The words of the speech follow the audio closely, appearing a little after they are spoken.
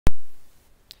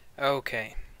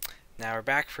Okay, now we're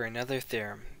back for another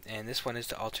theorem, and this one is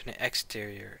the alternate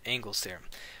exterior angles theorem.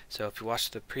 So if you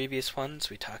watched the previous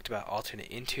ones, we talked about alternate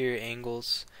interior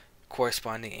angles,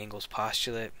 corresponding angles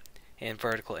postulate, and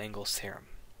vertical angles theorem.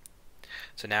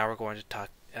 So now we're going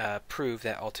to prove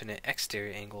that alternate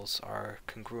exterior angles are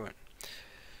congruent.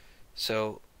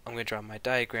 So I'm going to draw my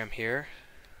diagram here.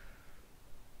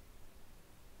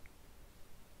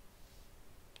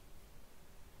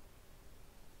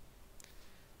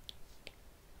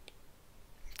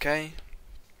 Okay,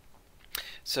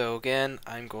 so again,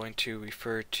 I'm going to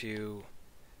refer to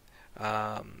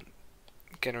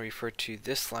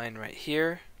this line right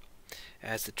here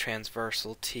as the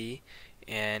transversal T,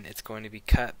 and it's going to be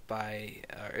cut by,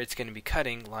 it's going to be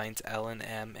cutting lines L and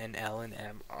M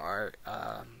are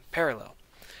parallel.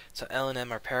 So L and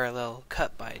M are parallel,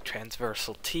 cut by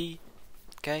transversal T.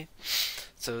 Okay,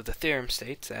 so the theorem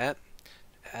states that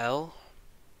L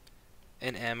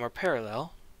and M are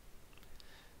parallel,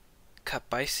 cut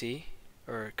by C,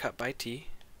 or cut by T,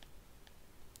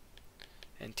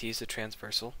 and T is the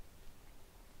transversal.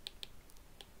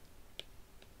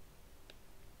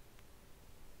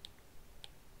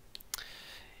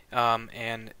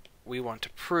 And we want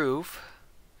to prove,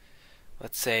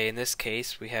 let's say in this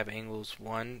case we have angles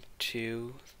 1,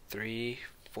 2, 3,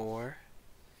 4,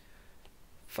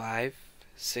 5,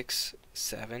 6,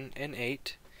 7, and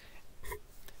 8.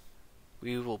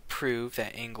 We will prove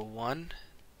that angle 1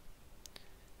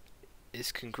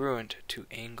 is congruent to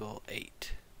angle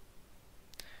 8.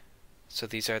 So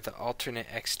these are the alternate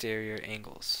exterior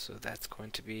angles. So that's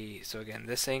going to be, so again,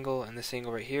 this angle and this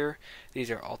angle right here, these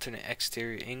are alternate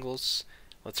exterior angles.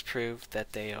 Let's prove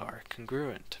that they are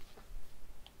congruent.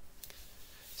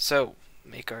 So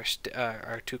make our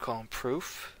two-column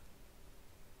proof.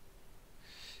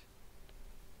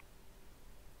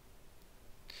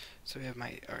 So we have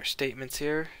our statements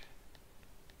here,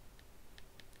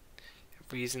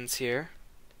 reasons here.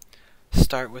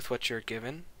 Start with what you're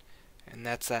given, and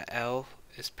that's that L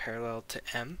is parallel to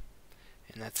M,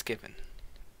 and that's given.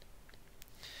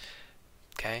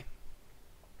 Okay,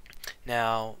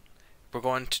 now we're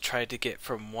going to try to get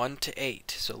from 1 to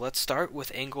 8. So let's start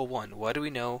with angle 1. What do we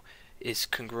know is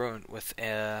congruent with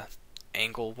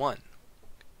angle 1?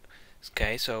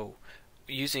 Okay, so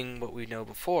using what we know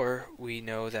before, we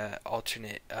know that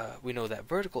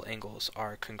vertical angles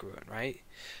are congruent, right?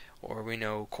 Or we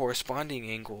know corresponding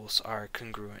angles are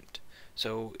congruent.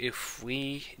 So if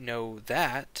we know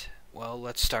that, well,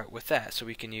 let's start with that. So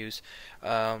we can use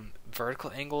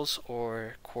vertical angles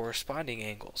or corresponding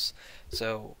angles.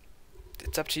 So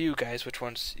it's up to you guys which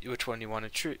one you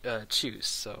want to choose.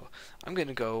 So I'm going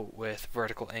to go with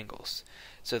vertical angles.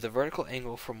 So the vertical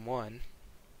angle from 1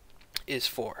 is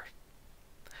 4.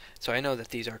 So I know that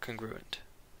these are congruent.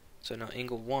 So now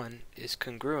angle 1 is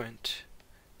congruent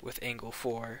with angle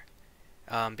 4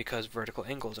 because vertical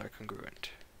angles are congruent.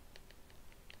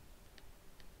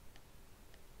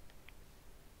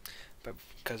 But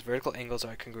because vertical angles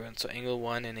are congruent, so angle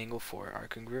 1 and angle 4 are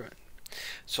congruent.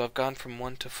 So I've gone from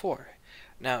 1 to 4.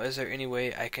 Now, is there any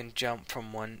way I can jump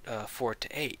from 4 to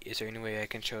 8? Is there any way I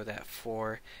can show that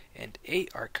 4 and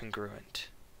 8 are congruent?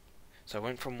 So I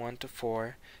went from 1 to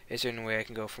 4. Is there any way I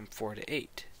can go from 4 to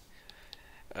 8?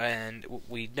 And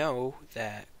we know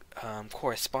that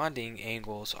corresponding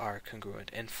angles are congruent,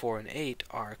 and 4 and 8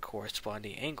 are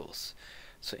corresponding angles.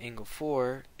 So angle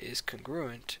 4 is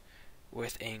congruent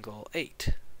with angle 8,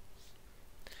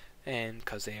 and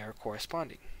because they are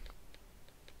corresponding.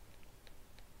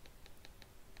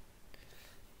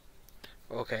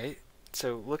 Okay,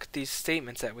 so look at these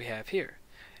statements that we have here.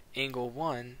 Angle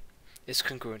 1 is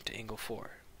congruent to angle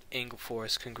 4. Angle 4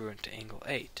 is congruent to angle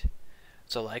 8.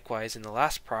 So likewise, in the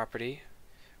last property,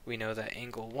 we know that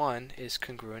angle 1 is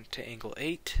congruent to angle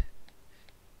 8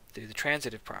 through the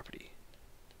transitive property.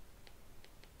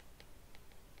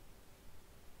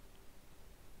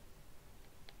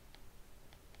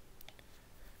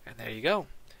 And there you go.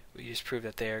 We just proved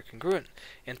that they are congruent.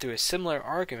 And through a similar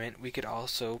argument, we could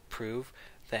also prove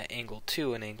that angle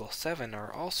 2 and angle 7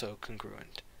 are also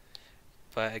congruent.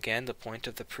 But again, the point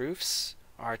of the proofs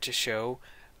are to show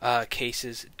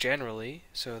cases generally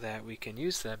so that we can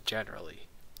use them generally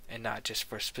and not just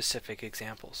for specific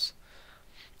examples.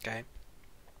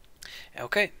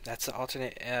 Okay, that's the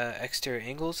alternate exterior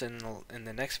angles. In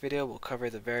the next video, we'll cover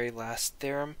the very last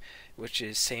theorem, which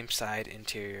is same side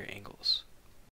interior angles.